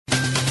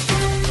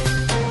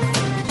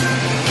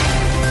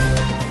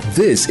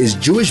This is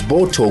Jewish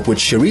Board Talk with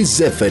Cherise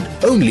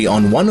Zifford, only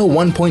on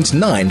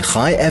 101.9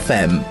 Chai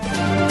FM.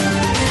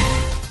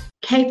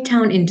 Cape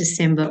Town in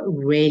December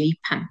really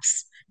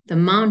pumps. The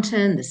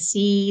mountain, the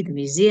sea, the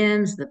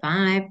museums, the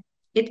vibe.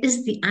 It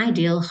is the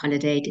ideal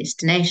holiday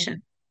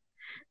destination.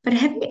 But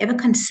have you ever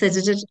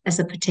considered it as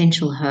a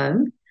potential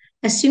home?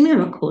 Assuming,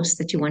 of course,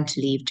 that you want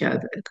to leave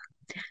Joburg.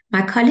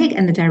 My colleague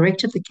and the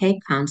director of the Cape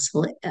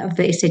Council of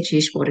the SA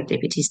Jewish Board of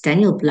Deputies,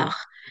 Daniel Bloch,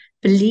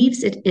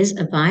 believes it is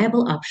a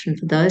viable option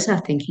for those who are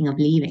thinking of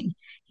leaving.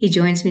 He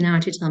joins me now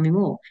to tell me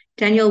more.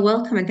 Daniel,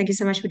 welcome, and thank you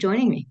so much for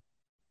joining me.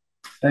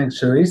 Thanks,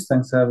 Cherise.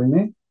 Thanks for having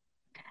me.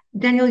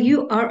 Daniel,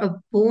 you are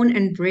a born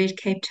and bred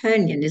Cape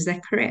Townian, is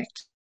that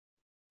correct?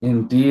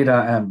 Indeed,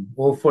 I am.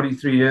 All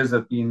 43 years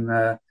have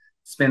been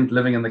spent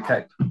living in the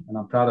Cape, and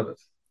I'm proud of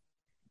it.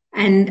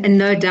 And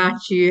no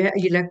doubt you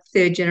look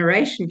third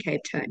generation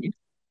Cape Townian.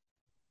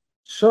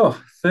 Sure,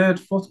 third,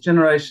 fourth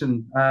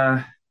generation.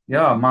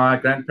 My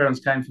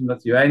grandparents came from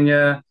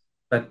Lithuania,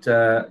 but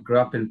grew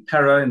up in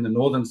Parow in the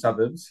northern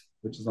suburbs,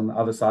 which is on the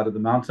other side of the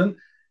mountain,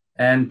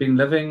 and been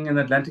living in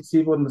the Atlantic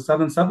seaboard in the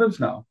southern suburbs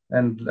now,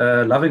 and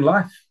loving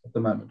life at the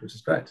moment, which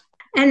is great.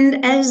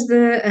 And as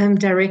the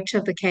director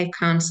of the Cape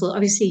Council,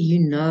 obviously you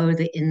know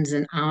the ins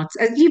and outs.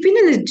 You've been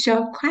in the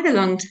job quite a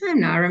long time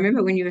now. I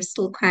remember when you were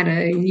still quite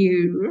a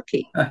new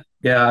rookie.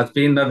 Yeah, it's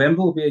been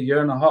November will be a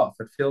year and a half.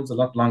 It feels a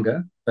lot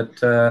longer,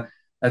 but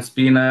it's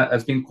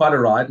been quite a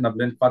ride, and I've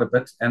learned quite a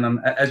bit. And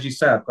as you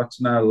say, I've got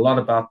to know a lot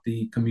about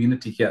the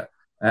community here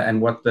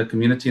and what the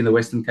community in the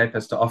Western Cape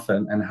has to offer,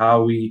 and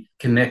how we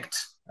connect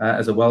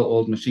as a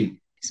well-oiled machine.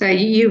 So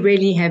you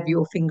really have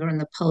your finger on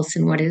the pulse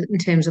in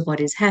terms of what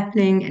is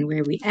happening and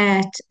where we're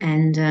at.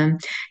 And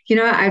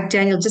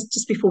Daniel,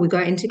 just before we go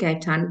into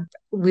Cape Town,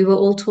 we were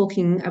all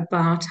talking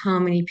about how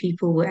many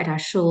people were at our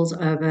shuls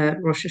over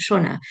Rosh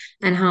Hashanah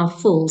and how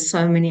full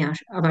so many of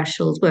our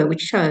shuls were,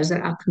 which shows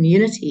that our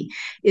community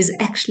is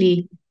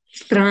actually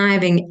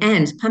thriving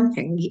and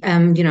pumping.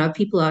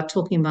 People are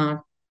talking about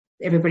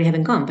everybody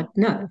having gone, but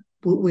no,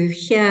 we're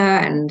here,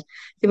 and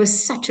there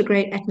was such a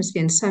great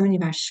atmosphere in so many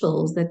of our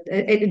shuls that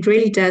it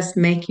really does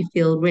make you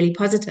feel really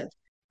positive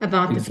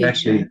about the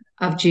future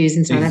of Jews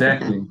in South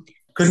Africa.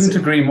 Couldn't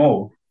agree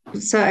more.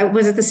 So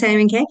was it the same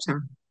in Cape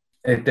Town?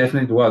 It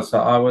definitely was. So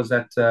I was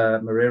at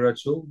Marero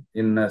Shul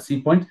in Sea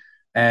Point,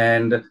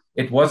 and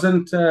it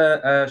wasn't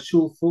a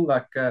shul full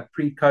like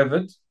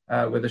pre-COVID,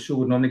 where the shul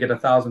would normally get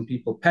 1,000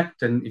 people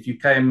packed, and if you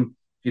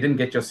didn't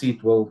get your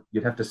seat, well,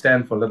 you'd have to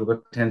stand for a little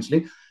bit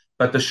potentially.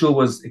 But the shul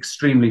was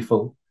extremely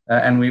full.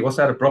 And we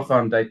also had a brocha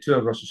on day 2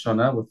 of Rosh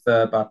Hashanah with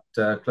about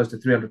close to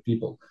 300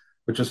 people,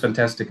 which was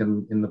fantastic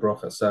in the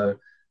brocha. So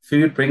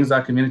food brings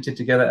our community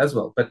together as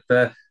well. But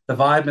the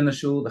vibe in the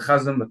shul, the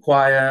chazan, the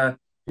choir,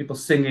 people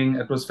singing,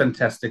 it was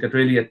fantastic.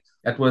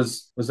 It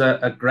was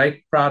a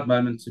great, proud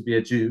moment to be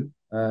a Jew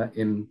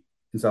in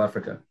South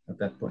Africa at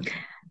that point.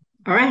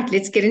 All right,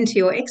 let's get into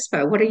your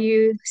expo. What are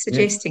you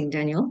suggesting,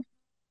 Daniel?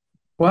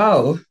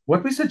 Well,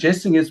 what we're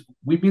suggesting is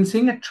we've been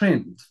seeing a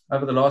trend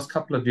over the last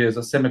couple of years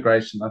of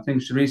semigration. I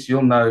think, Cherise,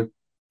 you'll know,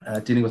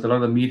 dealing with a lot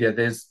of the media,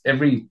 there's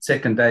every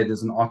second day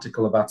there's an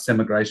article about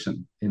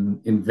semigration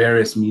in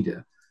various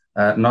media,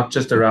 not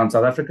just around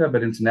South Africa,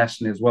 but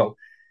internationally as well.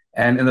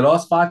 And in the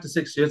last 5 to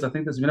 6 years, I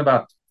think there's been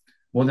about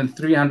more than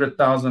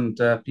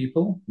 300,000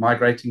 people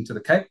migrating to the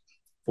Cape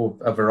for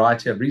a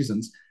variety of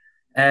reasons.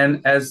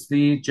 And as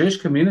the Jewish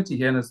community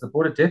here and as the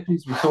Board of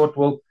Deputies, we thought,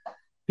 well,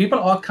 people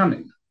are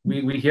coming.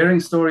 We're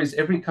hearing stories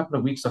every couple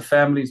of weeks of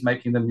families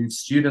making the move,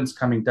 students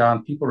coming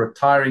down, people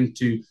retiring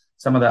to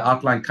some of the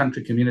outlying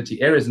country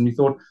community areas. And we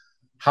thought,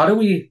 how do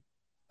we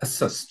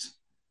assist?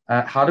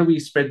 How do we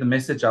spread the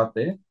message out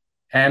there?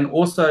 And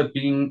also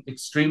being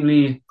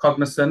extremely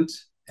cognizant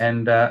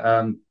and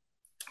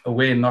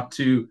aware not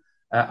to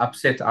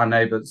upset our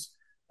neighbors,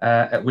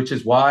 which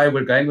is why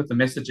we're going with the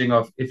messaging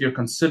of, if you're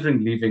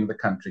considering leaving the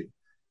country,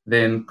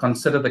 then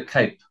consider the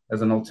Cape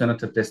as an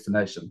alternative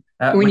destination.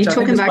 When you're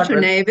talking about your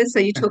neighbours,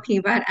 are you talking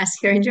about us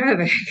here in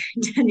Joburg?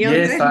 Daniel,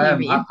 yes, I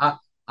am.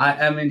 I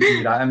am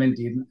indeed. I am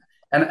indeed.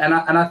 And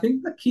I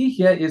think the key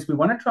here is we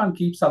want to try and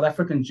keep South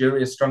African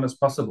Jewry as strong as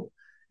possible.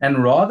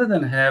 And rather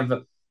than have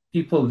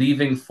people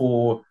leaving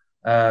for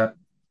the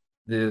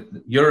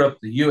Europe,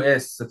 the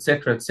US,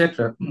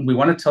 etc., we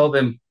want to tell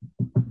them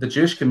the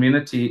Jewish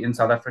community in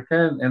South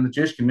Africa and the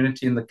Jewish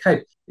community in the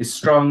Cape is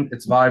strong,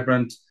 it's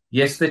vibrant.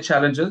 Yes, there are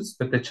challenges,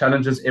 but there are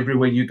challenges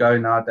everywhere you go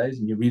nowadays,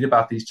 and you read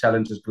about these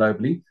challenges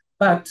globally,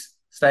 but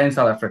stay in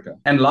South Africa.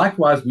 And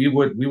likewise, we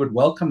would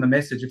welcome the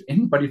message if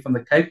anybody from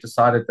the Cape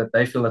decided that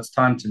they feel it's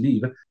time to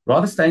leave,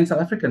 rather stay in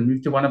South Africa and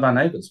move to one of our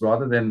neighbors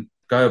rather than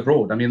go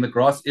abroad. I mean, the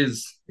grass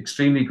is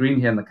extremely green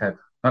here in the Cape,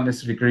 not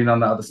necessarily green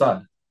on the other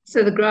side.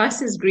 So the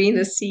grass is green,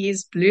 the sea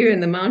is blue,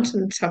 and the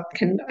mountaintop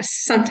can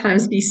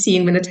sometimes be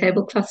seen when the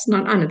tablecloth's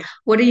not on it.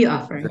 What are you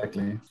offering?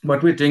 Exactly.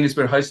 What we're doing is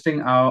we're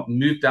hosting our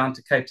Move Down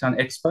to Cape Town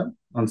Expo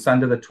on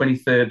Sunday, the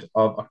 23rd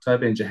of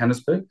October in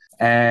Johannesburg.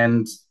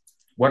 And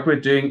what we're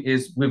doing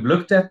is we've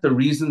looked at the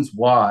reasons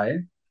why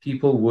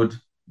people would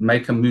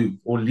make a move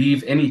or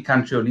leave any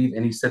country or leave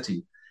any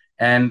city.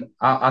 And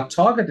our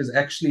target is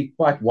actually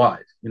quite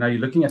wide.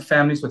 You're looking at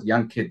families with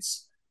young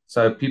kids.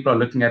 So people are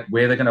looking at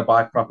where they're going to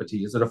buy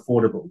property. Is it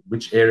affordable?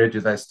 Which area do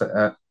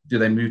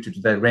they move to?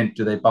 Do they rent?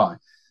 Do they buy?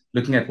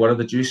 Looking at what are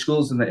the Jewish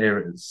schools in the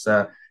areas.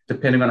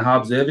 Depending on how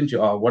observant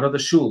you are, what are the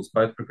schools,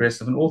 both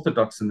progressive and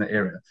orthodox in the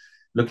area?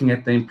 Looking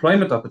at the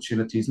employment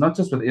opportunities, not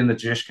just within the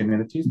Jewish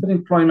communities, but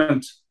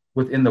employment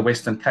within the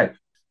Western Cape.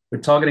 We're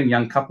targeting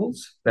young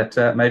couples that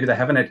maybe they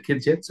haven't had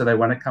kids yet, so they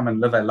want to come and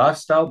live a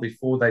lifestyle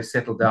before they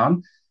settle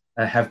down,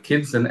 have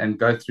kids and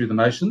go through the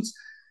motions.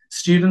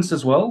 Students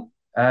as well.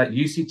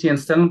 UCT and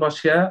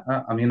Stellenbosch here,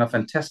 are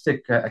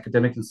fantastic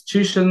academic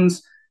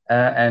institutions,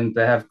 and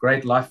they have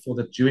great life for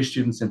the Jewish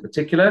students in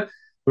particular.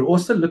 We're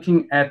also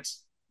looking at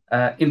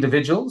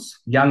individuals,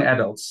 young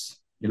adults,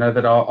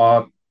 that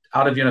are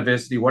out of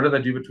university. What do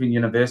they do between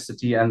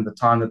university and the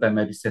time that they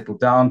maybe settle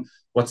down?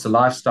 What's the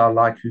lifestyle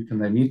like? Who can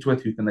they meet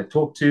with? Who can they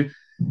talk to?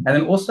 And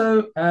then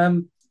also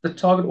the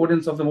target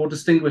audience of the more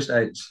distinguished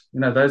age,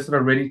 those that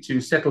are ready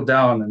to settle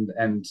down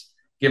and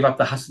give up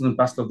the hustle and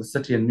bustle of the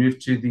city and move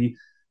to the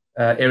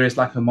areas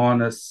like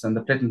Hermanus and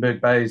the Plettenberg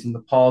Bays and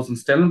the Paarls and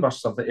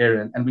Stellenbosch of the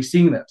area. And we're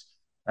seeing that.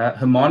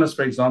 Hermanus,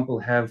 for example,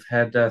 have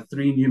had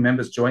 3 new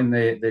members join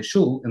their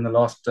shul in the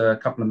last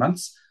couple of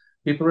months,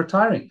 people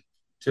retiring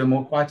to a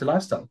more quieter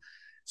lifestyle.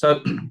 So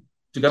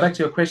to go back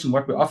to your question,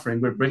 what we're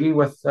offering, we're bringing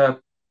with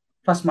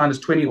plus minus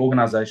 20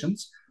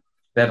 organizations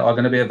that are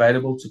going to be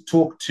available to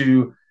talk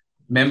to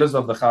members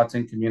of the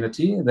Gauteng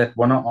community that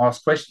want to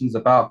ask questions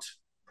about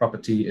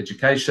property,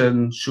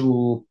 education,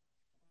 shul,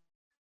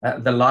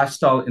 the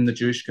lifestyle in the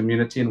Jewish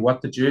community and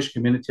what the Jewish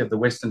community of the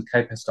Western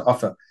Cape has to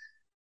offer.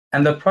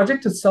 And the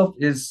project itself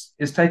is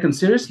taken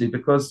seriously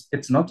because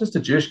it's not just a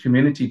Jewish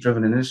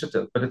community-driven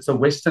initiative, but it's a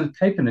Western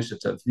Cape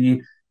initiative.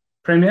 The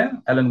Premier,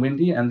 Alan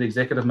Winde, and the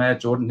Executive Mayor,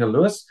 Jordan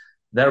Hill-Lewis,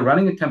 they're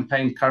running a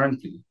campaign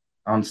currently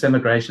on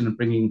semigration and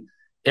bringing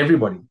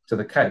everybody to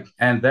the Cape.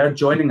 And they're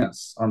joining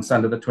us on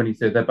Sunday the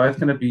 23rd. They're both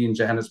going to be in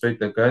Johannesburg.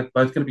 They're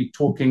both going to be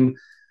talking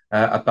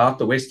about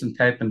the Western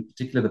Cape, and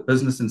particularly the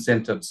business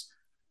incentives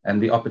and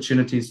the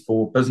opportunities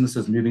for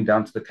businesses moving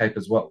down to the Cape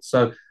as well.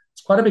 So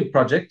it's quite a big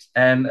project,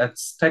 and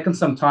it's taken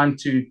some time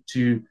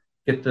to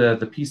get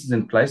the pieces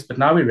in place, but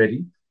now we're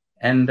ready,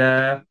 and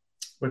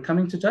we're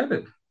coming to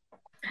Joburg.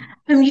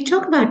 You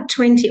talk about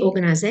 20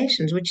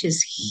 organizations, which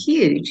is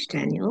huge,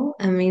 Daniel.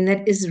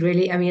 That is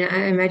really, I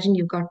imagine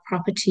you've got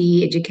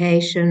property,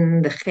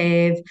 education, the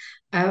Chev.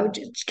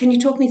 Can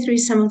you talk me through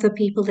some of the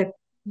people that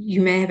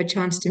you may have a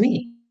chance to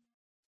meet?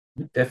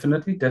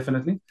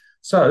 Definitely.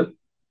 So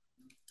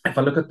if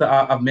I look at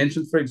I've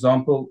mentioned, for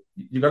example,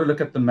 you got to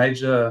look at the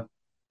major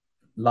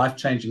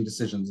life-changing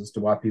decisions as to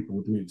why people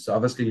would move. So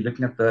obviously you're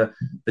looking at the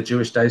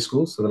Jewish day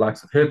schools, so the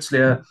likes of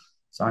Herzliya,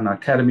 Sinai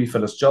Academy,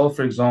 Phyllis Joel,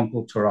 for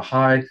example, Torah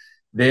High.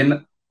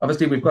 Then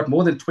obviously we've got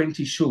more than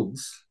 20 shuls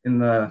in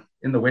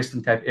the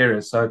Western Cape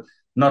area. So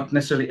not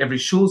necessarily every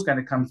shul is going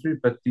to come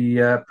through, but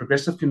the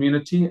progressive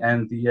community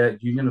and the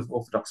Union of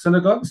Orthodox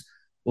Synagogues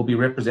will be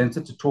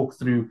represented to talk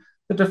through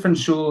the different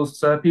shuls,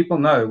 so people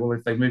know, well,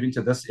 if they move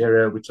into this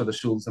area, which are the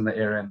shuls in the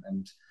area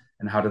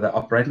and how do they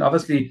operate. And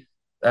obviously,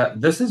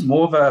 this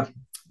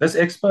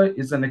expo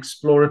is an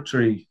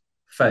exploratory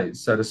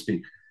phase, so to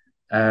speak.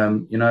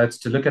 It's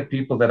to look at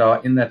people that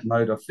are in that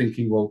mode of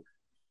thinking, well,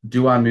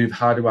 do I move?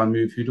 How do I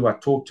move? Who do I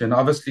talk to? And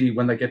obviously,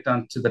 when they get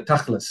down to the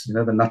tachlis,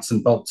 the nuts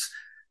and bolts,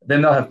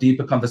 then they'll have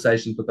deeper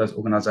conversations with those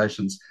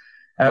organizations.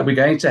 We're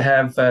going to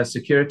have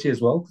security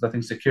as well, because I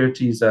think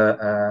security is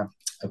a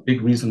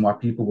big reason why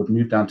people would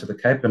move down to the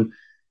Cape. And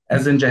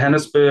as in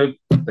Johannesburg,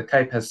 the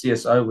Cape has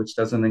CSO, which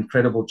does an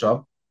incredible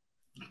job,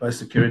 both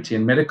security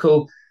and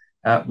medical.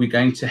 We're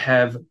going to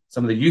have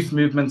some of the youth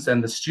movements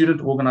and the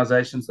student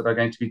organizations that are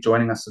going to be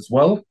joining us as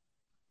well.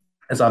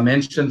 As I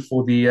mentioned,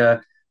 for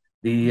the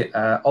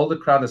older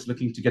crowd that's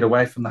looking to get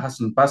away from the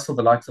hustle and bustle,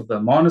 the likes of the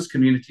Hermanus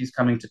communities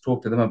coming to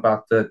talk to them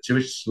about the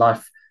Jewish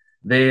life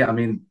there.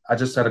 I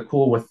just had a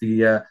call with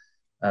the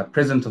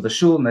president of the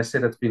shul, and they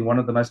said it's been one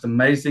of the most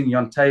amazing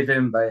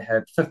Yontavim. They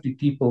had 50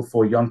 people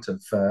for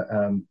Yontav,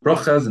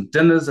 brochas and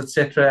dinners,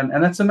 etc.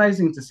 And that's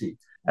amazing to see.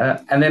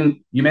 And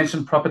then you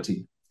mentioned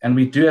property. And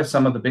we do have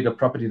some of the bigger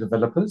property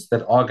developers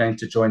that are going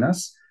to join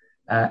us.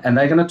 And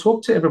they're going to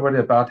talk to everybody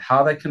about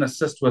how they can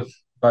assist with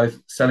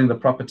both selling the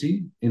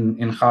property in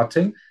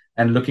Gauteng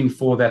and looking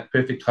for that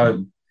perfect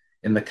home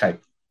in the Cape.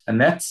 And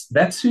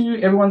that's who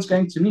everyone's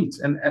going to meet.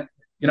 And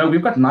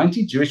we've got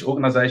 90 Jewish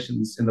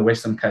organizations in the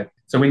Western Cape.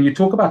 So when you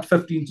talk about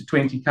 15 to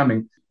 20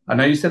 coming, I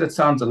know you said it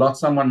sounds a lot.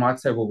 Someone might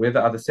say, well, where are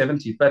the other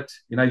 70? But,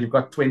 you've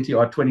got 20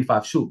 or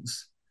 25 shuls.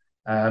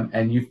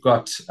 And you've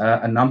got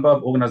a number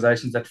of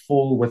organizations that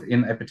fall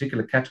within a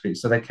particular category.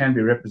 So they can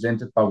be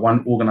represented by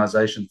one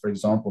organization, for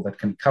example, that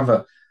can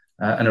cover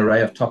an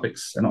array of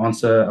topics and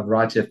answer a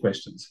variety of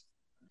questions.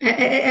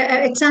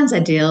 It sounds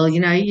ideal.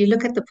 You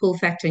look at the pull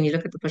factor and you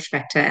look at the push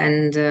factor,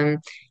 and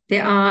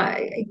there are,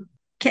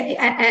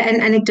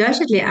 and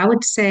anecdotally, I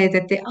would say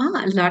that there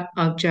are a lot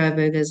of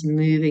Joburgers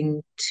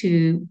moving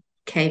to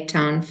Cape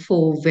Town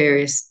for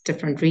various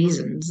different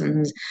reasons.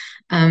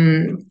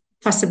 And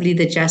possibly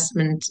the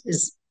adjustment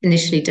is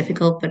initially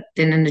difficult, but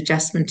then an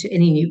adjustment to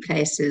any new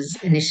place is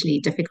initially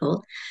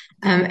difficult.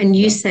 And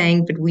you Yeah.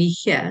 saying, but we're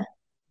here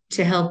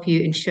to help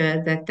you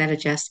ensure that that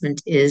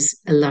adjustment is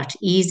a lot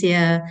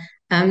easier.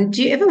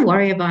 Do you ever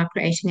worry about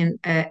creating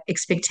an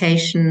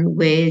expectation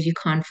where you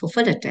can't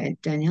fulfill it,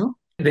 Daniel?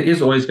 There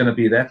is always going to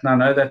be that. And I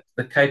know that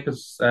the Cape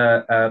has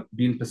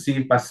been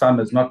perceived by some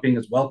as not being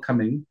as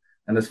welcoming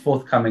and as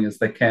forthcoming as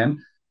they can.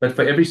 But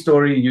for every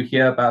story you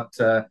hear about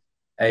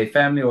a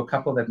family or a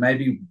couple that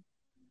maybe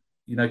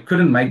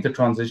couldn't make the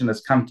transition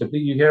as comfortably,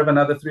 you hear of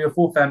another 3 or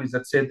 4 families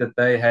that said that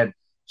they had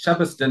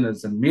Shabbos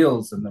dinners and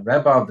meals, and the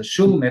rabbi of the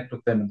shul met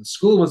with them, and the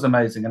school was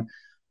amazing. And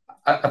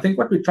I think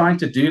what we're trying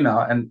to do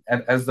now, and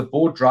as the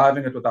board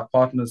driving it with our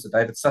partners, the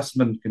David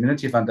Sussman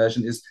Community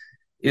Foundation, is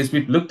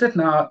we've looked at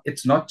now,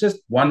 it's not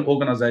just one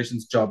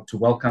organization's job to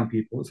welcome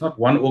people. It's not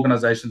one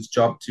organization's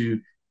job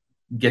to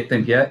get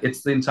them here.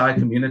 It's the entire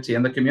community.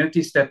 And the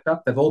community stepped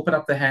up. They've all put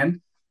up their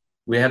hand.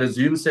 We had a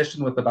Zoom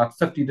session with about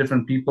 50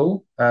 different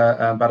people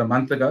about a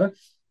month ago,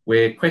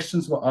 where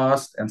questions were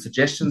asked and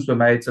suggestions were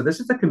made. So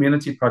this is a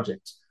community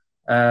project.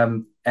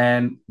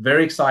 And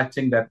very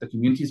exciting that the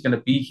community is going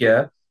to be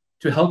here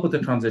to help with the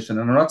transition.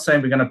 And I'm not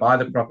saying we're going to buy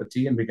the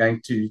property and we're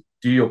going to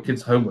do your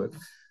kids' homework,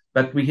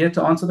 but we're here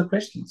to answer the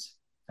questions.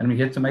 And we're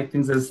here to make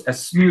things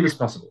as smooth as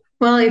possible.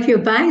 Well, if you're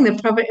buying the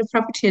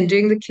property and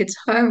doing the kids'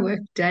 homework,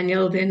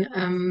 Daniel, then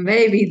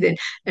maybe then.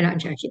 No, I'm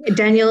joking,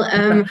 Daniel.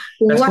 That's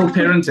full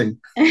parenting.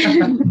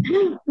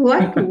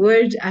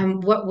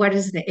 What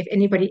is if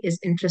anybody is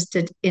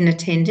interested in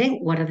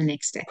attending? What are the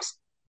next steps?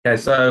 Okay,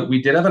 so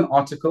we did have an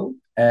article,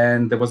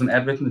 and there was an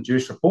advert in the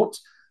Jewish Report.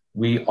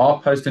 We are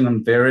posting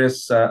on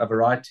a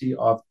variety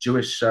of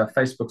Jewish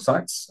Facebook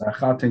sites,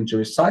 Gauteng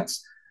Jewish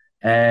sites.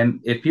 And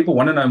if people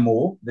want to know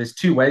more, there's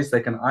 2 ways. They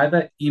can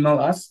either email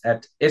us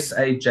at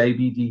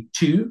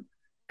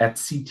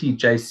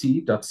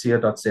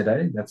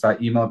sajbd2@ctjc.co.za. That's our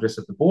email address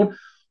at the board.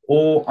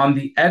 Or on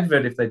the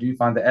advert, if they do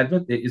find the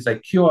advert, there is a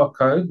QR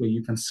code where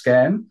you can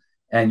scan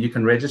and you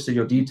can register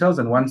your details.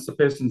 And once the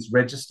person's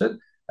registered,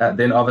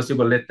 then obviously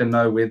we'll let them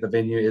know where the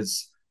venue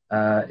is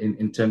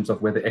in terms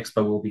of where the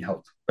expo will be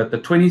held. But the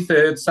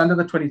 23rd, Sunday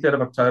the 23rd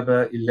of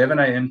October, 11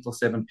 a.m. till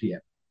 7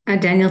 p.m.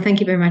 Daniel,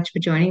 thank you very much for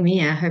joining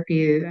me. I hope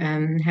you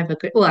have a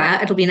good.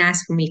 Well, it'll be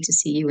nice for me to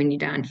see you when you're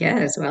down here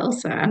as well.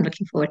 So I'm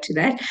looking forward to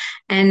that.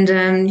 And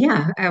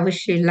yeah, I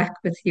wish you luck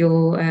with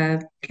your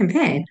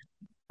campaign.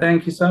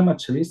 Thank you so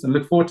much, Elise, and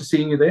look forward to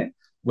seeing you there.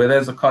 Whether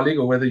as a colleague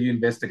or whether you're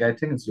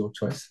investigating, it's your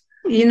choice.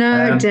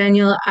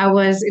 Daniel, I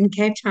was in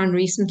Cape Town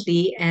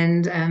recently,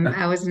 and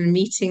I was in a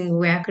meeting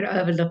where I could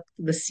overlook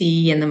the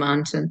sea and the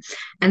mountain.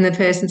 And the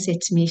person said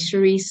to me,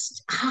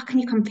 Charisse, how can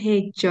you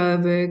compare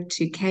Joburg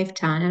to Cape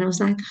Town? And I was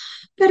like,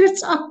 but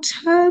it's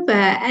October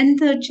and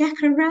the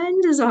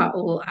jacarandas are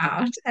all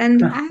out,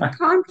 and I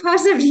can't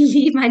possibly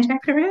leave my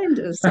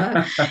jacarandas.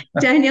 So,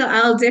 Daniel,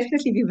 I'll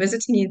definitely be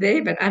visiting you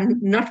there, but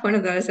I'm not one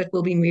of those that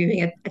will be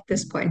moving at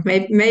this point,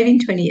 maybe in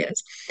 20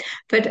 years.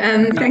 But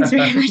thanks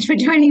very much for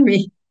joining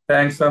me.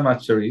 Thanks so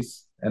much,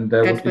 Charisse. And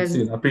we'll speak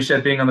soon. I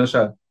appreciate being on the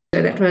show.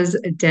 So that was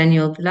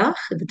Daniel Bloch,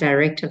 the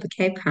director of the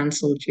Cape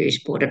Council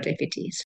Jewish Board of Deputies.